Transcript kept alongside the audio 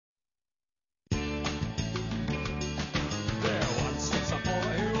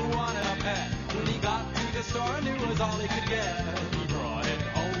was all he could get. He brought it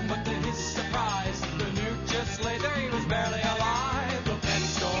home, but to his surprise, the Newt just lay there, he was barely alive. The pet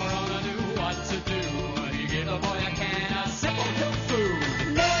store owner knew what to do. He gave the boy a can of Zippo cooked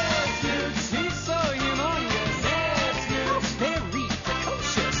food. Yes, Newt, he's so humongous. Yes, Newt, very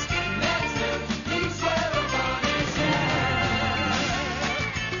precocious. Yes, Newt, he's where the fun is at.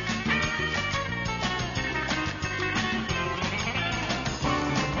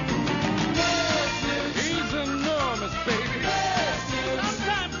 Yes, Newt, he's enormous, baby. Yes, Newt,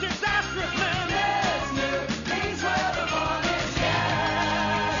 sometimes disastrous, man. Yes, Newt, he's where the fun is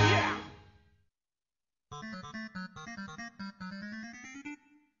at. Yeah.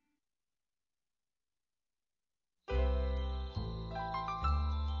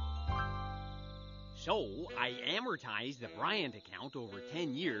 So I amortized the Bryant account over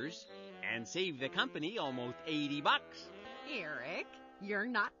 10 years and saved the company almost $80. Eric, you're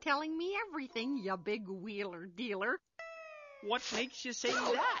not telling me everything, you big wheeler dealer. What makes you say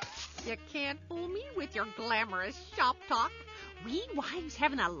that? You can't fool me with your glamorous shop talk. We wives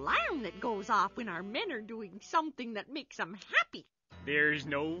have an alarm that goes off when our men are doing something that makes them happy. There's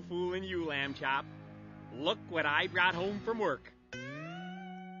no fooling you, Lamb Chop. Look what I brought home from work.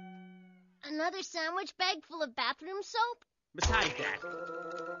 Another sandwich bag full of bathroom soap? Besides that,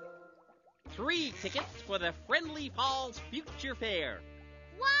 3 tickets for the Friendly Falls Future Fair.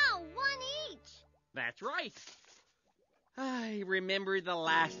 Wow, 1 each! That's right. I remember the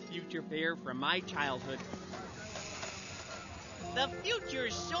last Future Fair from my childhood. The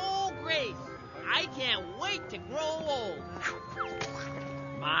future's so great. I can't wait to grow old.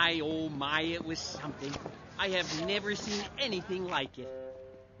 My, oh my, it was something. I have never seen anything like it.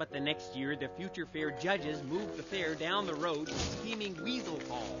 But the next year, the Future Fair judges moved the fair down the road to Scheming Weasel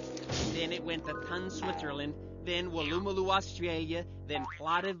Falls. Then it went to Thun, Switzerland, then Woolloomooloo, Australia, then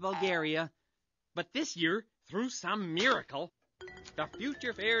Plodded, Bulgaria. But this year, through some miracle, the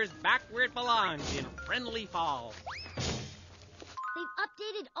Future Fair is back where it belongs, in Friendly Falls. They've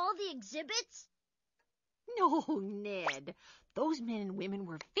updated all the exhibits? No, Ned. Those men and women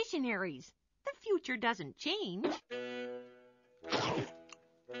were visionaries. The future doesn't change.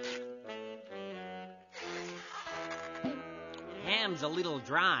 Ham's a little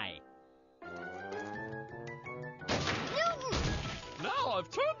dry. Newton! Now I've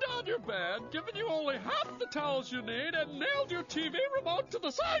turned down your bed, given you only half the towels you need, and nailed your TV remote to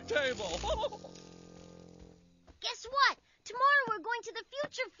the side table. Guess what? Tomorrow we're going to the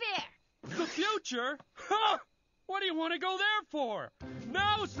Future Fair. The future? Ha! What do you want to go there for?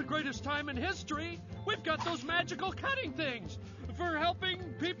 Now's the greatest time in history. We've got those magical cutting things for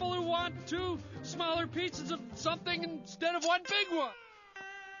helping people who want 2 smaller pieces of something instead of 1 big one.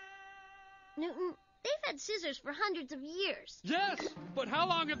 Newton, they've had scissors for hundreds of years. Yes, but how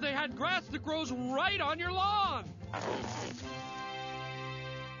long have they had grass that grows right on your lawn?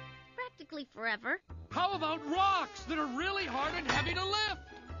 Practically forever. How about rocks that are really hard and heavy to lift?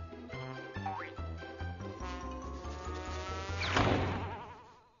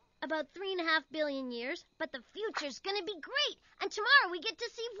 About 3.5 billion years, but the future's gonna be great, and tomorrow we get to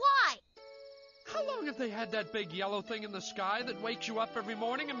see why. How long have they had that big yellow thing in the sky that wakes you up every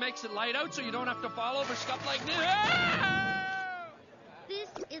morning and makes it light out so you don't have to fall over stuff like this? Ah! This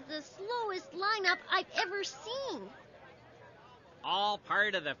is the slowest lineup I've ever seen. All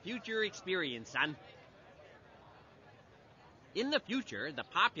part of the future experience, son. In the future, the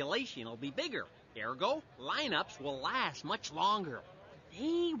population will be bigger. Ergo, lineups will last much longer.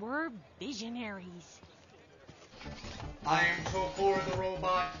 They were visionaries. I am Topor the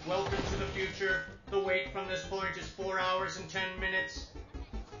robot. Welcome to the future. The wait from this point is 4 hours and 10 minutes.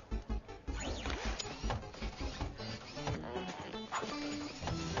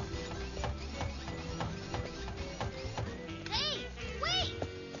 Hey, wait!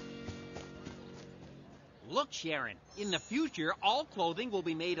 Look, Sharon, in the future, all clothing will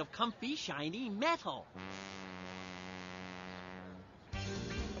be made of comfy, shiny metal.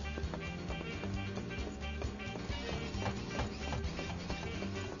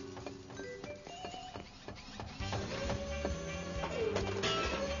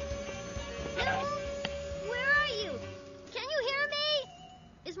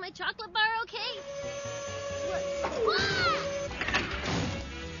 Chocolate bar okay? What?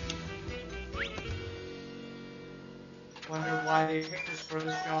 Wonder why they picked us for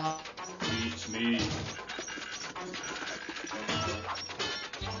this job. Beats me.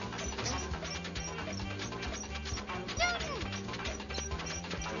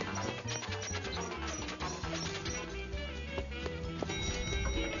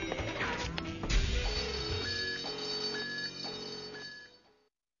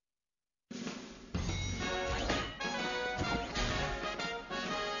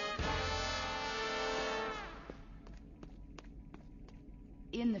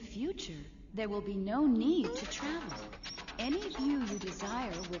 In the future, there will be no need to travel. Any view you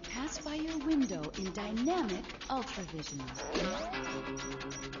desire will pass by your window in dynamic ultravision.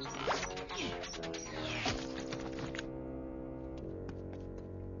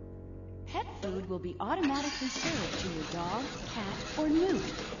 Pet food will be automatically served to your dog, cat, or Newt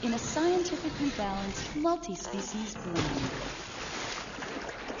in a scientifically balanced multi-species blend.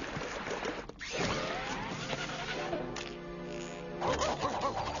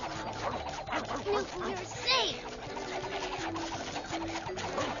 Newt, you're safe.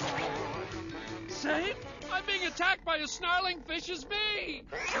 Safe? I'm being attacked by a snarling fish as me!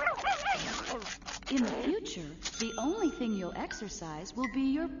 In the future, the only thing you'll exercise will be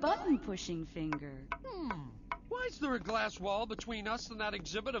your button-pushing finger. Why is there a glass wall between us and that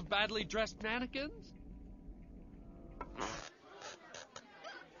exhibit of badly dressed mannequins?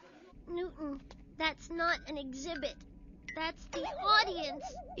 Newton, that's not an exhibit. That's the audience.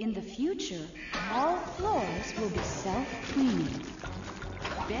 In the future, all floors will be self-cleaning.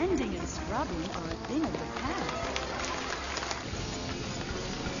 Bending and scrubbing are a thing of the past.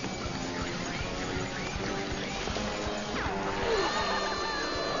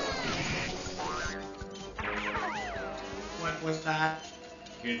 What was that?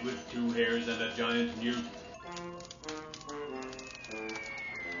 Kid with 2 hairs and a giant Newt.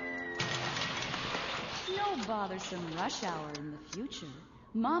 No bothersome rush hour in the future.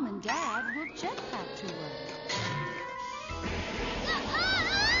 Mom and Dad will jetpack to work.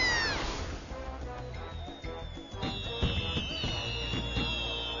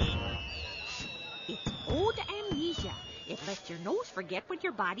 It's ode to amnesia. It lets your nose forget what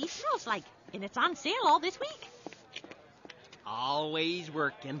your body smells like, and it's on sale all this week. Always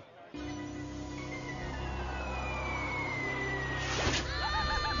working.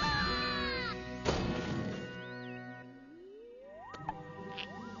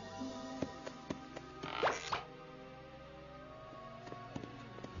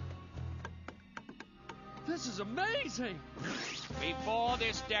 This is amazing! Before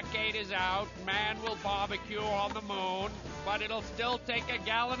this decade is out, man will barbecue on the moon, but it'll still take a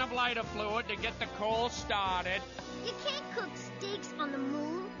gallon of lighter fluid to get the coal started. You can't cook steaks on the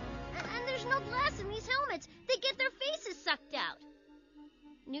moon. And there's no glass in these helmets. They get their faces sucked out.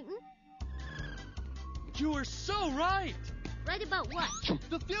 Newton? You are so right! Right about what?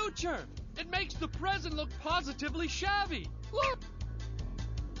 The future! It makes the present look positively shabby. Look!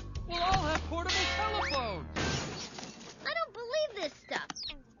 We'll all have portable telephones. I don't believe this stuff.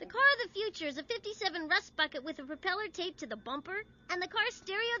 The car of the future is a 57 rust bucket with a propeller taped to the bumper, and the car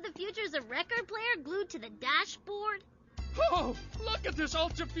stereo of the future is a record player glued to the dashboard. Oh, look at this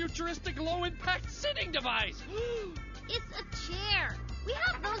ultra-futuristic low-impact sitting device. It's a chair. We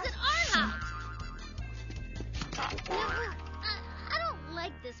have those at our house. Newton, I don't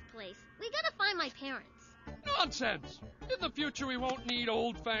like this place. We gotta find my parents. Nonsense! In the future, we won't need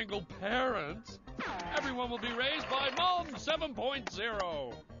old-fangled parents. Everyone will be raised by Mom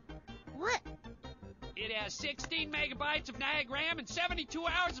 7.0. What? It has 16 megabytes of NAG RAM and 72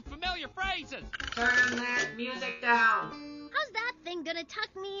 hours of familiar phrases. Turn that music down. How's that thing gonna tuck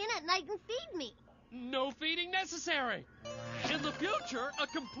me in at night and feed me? No feeding necessary. In the future, a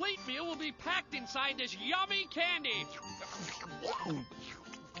complete meal will be packed inside this yummy candy.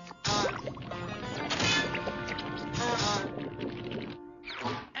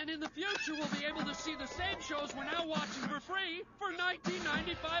 And in the future, we'll be able to see the same shows we're now watching for free for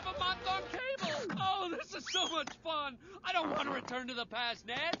 $19.95 a month on cable. Oh, this is so much fun. I don't want to return to the past,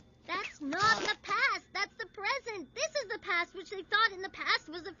 Ned. That's not the past. That's the present. This is the past, which they thought in the past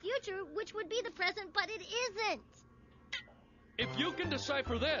was the future, which would be the present, but it isn't. If you can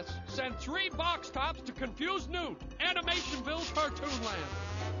decipher this, send 3 box tops to Confused Newt, Animationville Cartoon Land.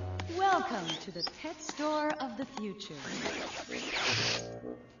 Welcome to the pet store of the future.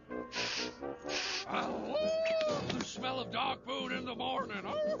 I love the smell of dog food in the morning.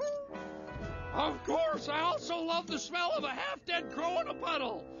 Of course, I also love the smell of a half-dead crow in a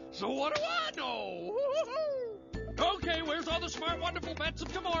puddle. So what do I know? Okay, where's all the smart, wonderful pets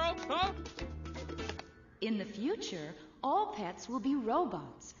of tomorrow, huh? In the future, all pets will be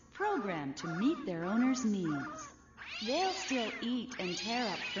robots, programmed to meet their owner's needs. They'll still eat and tear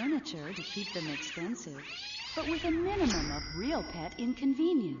up furniture to keep them expensive, but with a minimum of real pet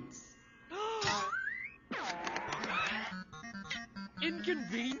inconvenience.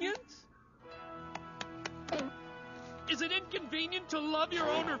 Inconvenience? Is it inconvenient to love your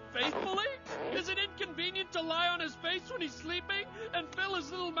owner faithfully? Is it inconvenient to lie on his face when he's sleeping and fill his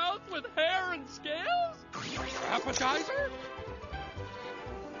little mouth with hair and scales? Appetizer?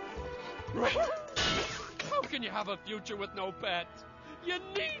 How can you have a future with no pets? You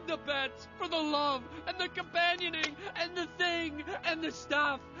need the pets for the love and the companioning and the thing and the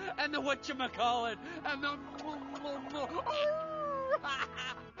stuff and the whatchamacallit and the...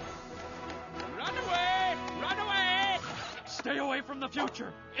 Run away! Run away! Stay away from the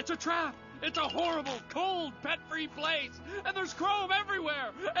future. It's a trap. It's a horrible, cold, pet-free place. And there's chrome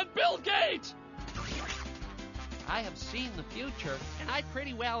everywhere. And Bill Gates! I have seen the future, and I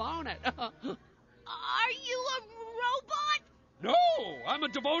pretty well own it. Are you a robot? No, I'm a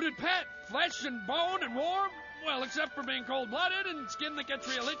devoted pet. Flesh and bone and warm. Well, except for being cold-blooded and skin that gets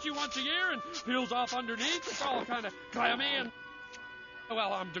real itchy once a year and peels off underneath. It's all kind of clammy and...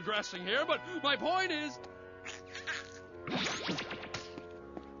 Well, I'm digressing here, but my point is...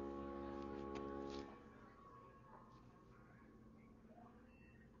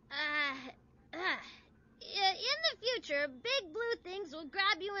 In the future, big blue things will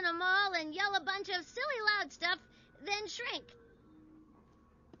grab you in a mall and yell a bunch of silly loud stuff, then shrink.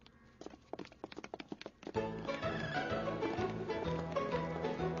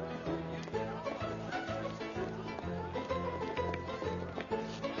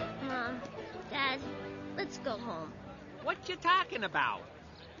 Mom, Dad, let's go home. What you talking about?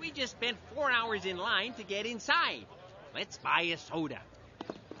 We just spent 4 hours in line to get inside. Let's buy a soda.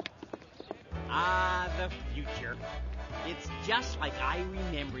 Ah, the future. It's just like I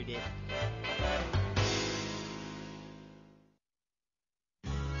remembered it.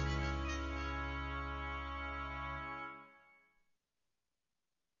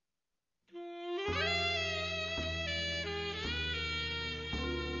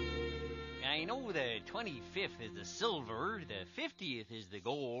 I know the 25th is the silver, the 50th is the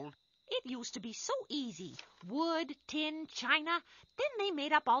gold. It used to be so easy. Wood, tin, china. Then they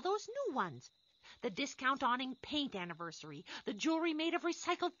made up all those new ones. The discount awning paint anniversary. The jewelry made of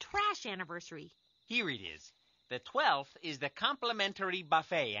recycled trash anniversary. Here it is. The 12th is the complimentary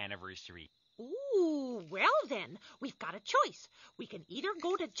buffet anniversary. Ooh, well then, we've got a choice. We can either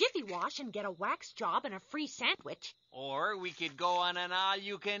go to Jiffy Wash and get a wax job and a free sandwich. Or we could go on an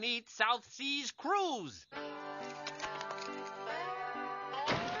all-you-can-eat South Seas cruise.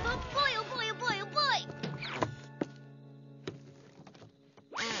 Oh boy, oh boy, oh boy, oh boy!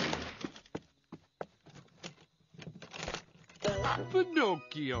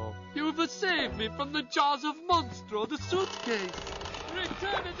 Pinocchio, you have saved me from the jaws of Monstro, the suitcase.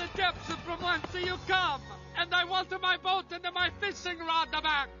 Return in the depths of from whence you come, and I want my boat and my fishing rod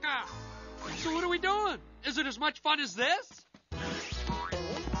back. So what are we doing? Is it as much fun as this?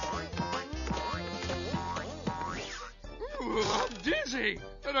 Ooh, I'm dizzy,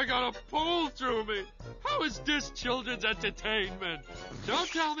 and I got a pole through me. How is this children's entertainment? Don't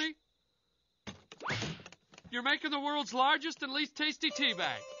tell me. You're making the world's largest and least tasty tea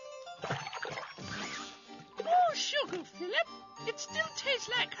bag. Oh, sugar, Philip. It still tastes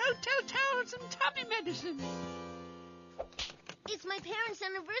like hotel towels and tummy medicine. It's my parents'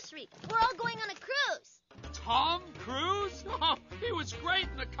 anniversary. We're all going on a cruise. Tom Cruise? Oh, he was great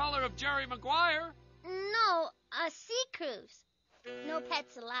in The Color of Jerry Maguire. No, a sea cruise. No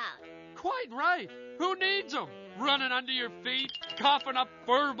pets allowed. Quite right. Who needs them? Running under your feet, coughing up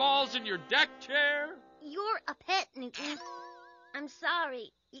fur balls in your deck chair. You're a pet, Newton. I'm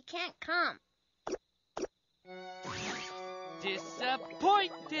sorry. You can't come.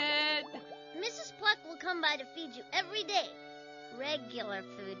 Disappointed. Mrs. Pluck will come by to feed you every day. Regular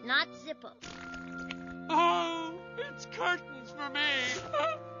food, not Zippo. Oh, it's curtains for me.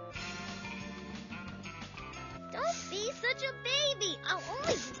 Don't be such a baby. I'll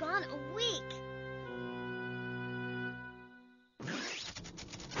only be gone a week.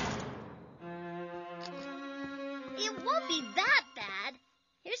 It won't be that bad.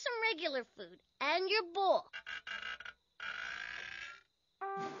 Here's some regular food and your bowl.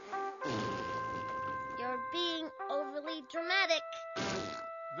 You're being overly dramatic.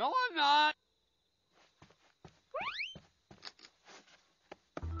 No, I'm not.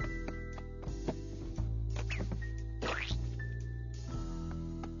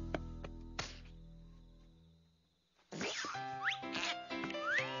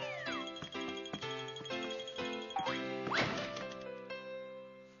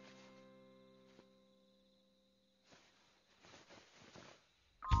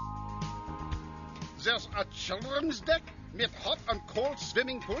 There's a children's deck with hot and cold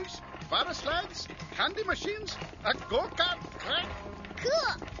swimming pools, water slides, candy machines, a go-kart track.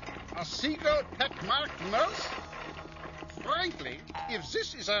 Cool. A seagull pet-marked nurse. Frankly, if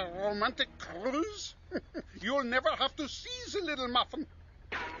this is a romantic cruise, you'll never have to see the little muffin.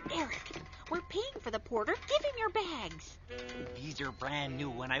 Eric, we're paying for the porter. Give him your bags. These are brand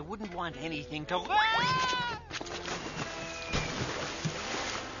new, and I wouldn't want anything to...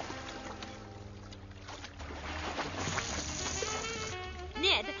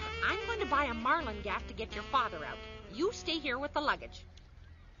 buy a marlin gaff to get your father out. You stay here with the luggage.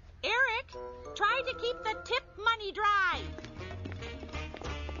 Eric, try to keep the tip money dry.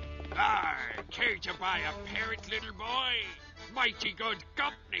 Care to buy a parrot, little boy? Mighty good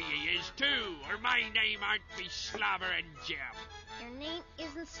company he is, too, or my name aren't be Slobberin' Jim. Your name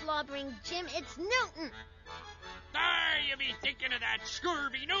isn't Slobbering Jim, it's Newton. You be thinking of that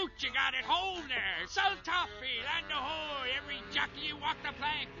scurvy Newt you got at home there. Salt toffee, land ahoy, every jockey you walk the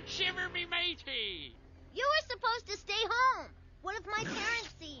plank, shiver me matey. You were supposed to stay home. What if my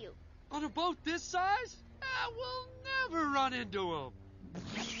parents see you? On a boat this size? We'll never run into them.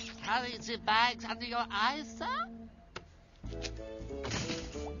 Carry the bags under your eyes, sir?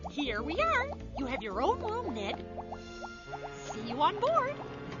 Here we are. You have your own room, Ned. See you on board.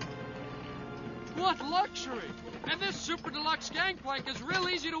 What luxury! And this super deluxe gangplank is real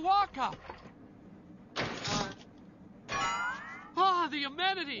easy to walk up. The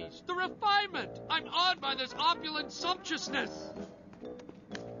amenities, the refinement. I'm awed by this opulent sumptuousness.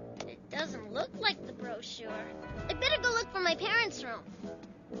 It doesn't look like the brochure. I better go look for my parents' room.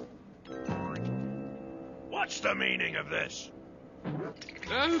 What's the meaning of this?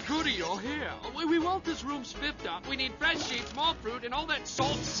 Oh, goody, you're here. We want this room spiffed up. We need fresh sheets, more fruit, and all that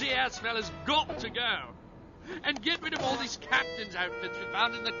salt sea smell has got to go. And get rid of all these captain's outfits we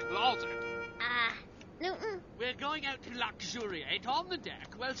found in the closet. Newton? We're going out to luxuriate on the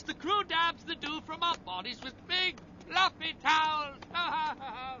deck, whilst the crew dabs the dew from our bodies with big, fluffy towels.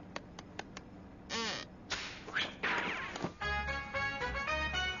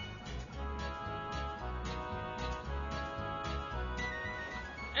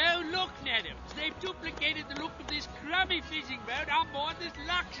 Oh, look, Neddums. They've duplicated the look of this crummy fishing boat on board this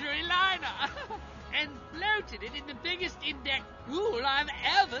luxury liner. And floated it in the biggest in-deck pool I've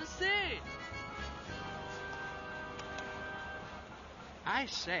ever seen. I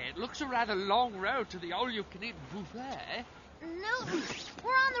say, it looks a rather long road to the all-you-can-eat buffet. Newton,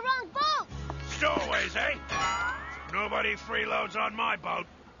 we're on the wrong boat. Stowaways, eh? Nobody freeloads on my boat.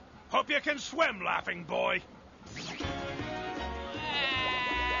 Hope you can swim, laughing boy.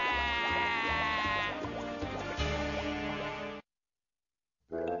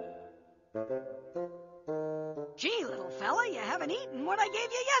 Gee, little fella, you haven't eaten what I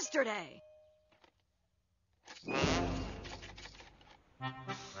gave you yesterday.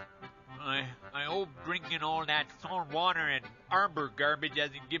 I hope drinking all that salt water and arbor garbage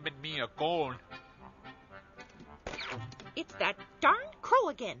hasn't given me a cold. It's that darned crow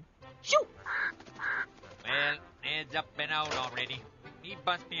again. Shoot! Well, Ned's up and out already. He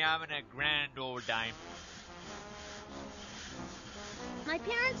must be having a grand old time. My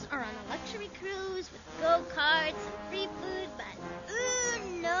parents are on a luxury cruise with go-karts and free food, but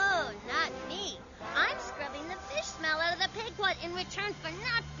no, not me. I'm scrubbing the fish smell out of the pigwad in return for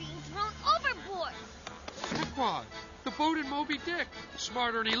not being thrown overboard. Pigwad, the boat in Moby Dick.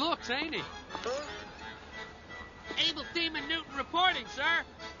 Smarter than he looks, ain't he? Able Team and Newton reporting, sir.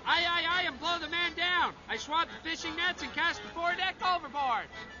 Aye, and blow the man down. I swabbed the fishing nets and cast the foredeck overboard.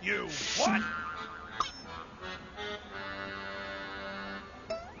 You what?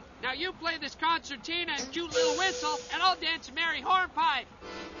 Now you play this concertina and cute little whistle, and I'll dance a merry hornpipe.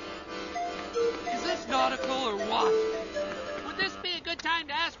 Is this nautical or what? Would this be a good time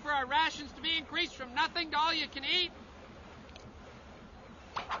to ask for our rations to be increased from nothing to all you can eat?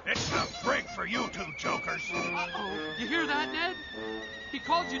 It's the brig for you two jokers. Uh-oh. You hear that, Ned? He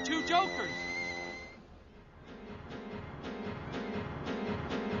called you two jokers.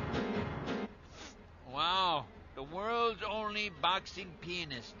 Wow, the world's only boxing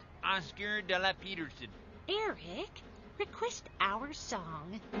pianist, Oscar de la Peterson. Eric, request our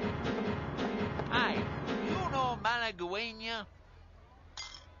song. Hi, you know Malagueña?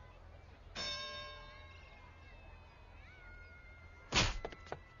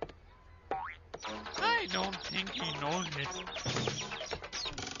 I don't think he knows it.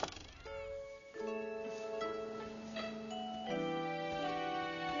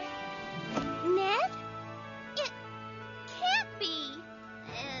 Ned? It can't be.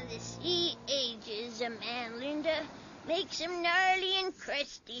 And the sea ages a man, Linda. Makes him gnarly and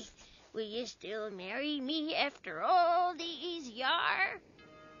crusty. Will you still marry me after all these yar?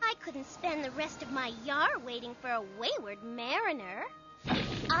 I couldn't spend the rest of my yar waiting for a wayward mariner.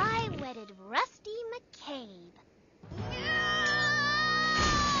 I wedded Rusty McCabe.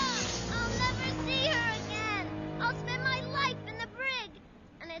 I'll never see her again. I'll spend my life in the brig,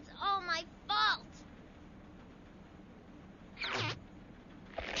 and it's all my fault.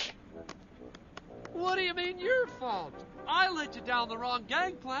 What do you mean your fault? I let you down the wrong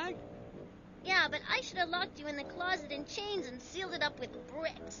gangplank. Yeah, but I should have locked you in the closet in chains and sealed it up with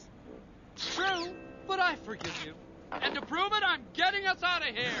bricks. True, but I forgive you. And to prove it, I'm getting us out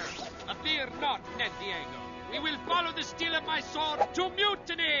of here. Fear not, Ned Diego. We will follow the steel of my sword to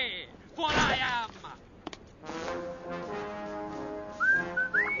mutiny, for I am...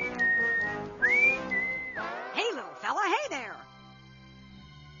 Hey, little fella, hey there.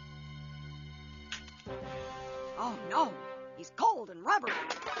 Oh, no. He's cold and rubbery.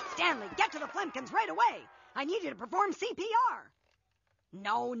 Stanley, get to the Flemkins right away. I need you to perform CPR.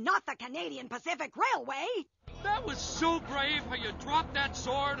 No, not the Canadian Pacific Railway. That was so brave how you dropped that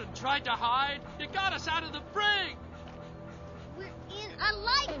sword and tried to hide. You got us out of the brig. We're in a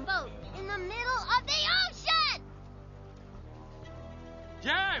lifeboat in the middle of the ocean!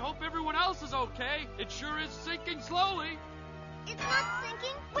 Yeah, I hope everyone else is okay. It sure is sinking slowly. It's not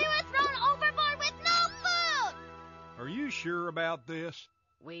sinking. We were thrown overboard with no food! Are you sure about this?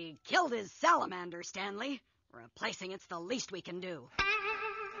 We killed his salamander, Stanley. Replacing it's the least we can do.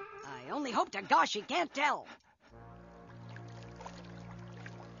 I only hope to gosh he can't tell.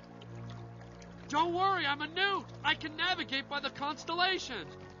 Don't worry, I'm a Newt. I can navigate by the constellations.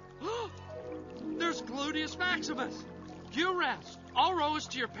 There's Gluteus Maximus. You rest. I'll row us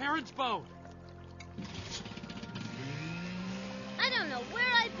to your parents' boat. I don't know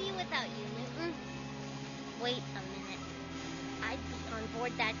where I'd be without you, Newton. Wait a minute. I'd be on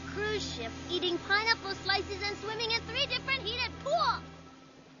board that cruise ship, eating pineapple slices and swimming in 3 different heated pools.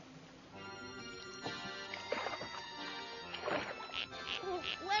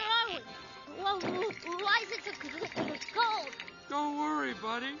 Where are we? Well, why is it so cold? Don't worry,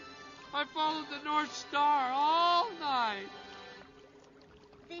 buddy. I followed the North Star all night.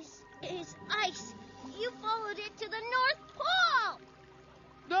 This is ice. You followed it to the North Pole.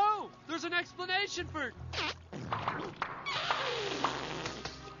 No, there's an explanation for...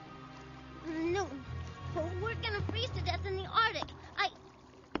 Newton, we're gonna freeze to death in the Arctic.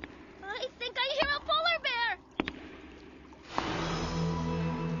 I think I hear a polar bear.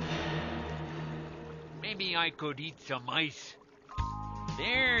 Maybe I could eat some ice.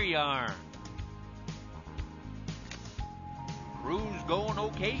 There you are. Cruise going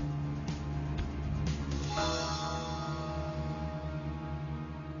okay?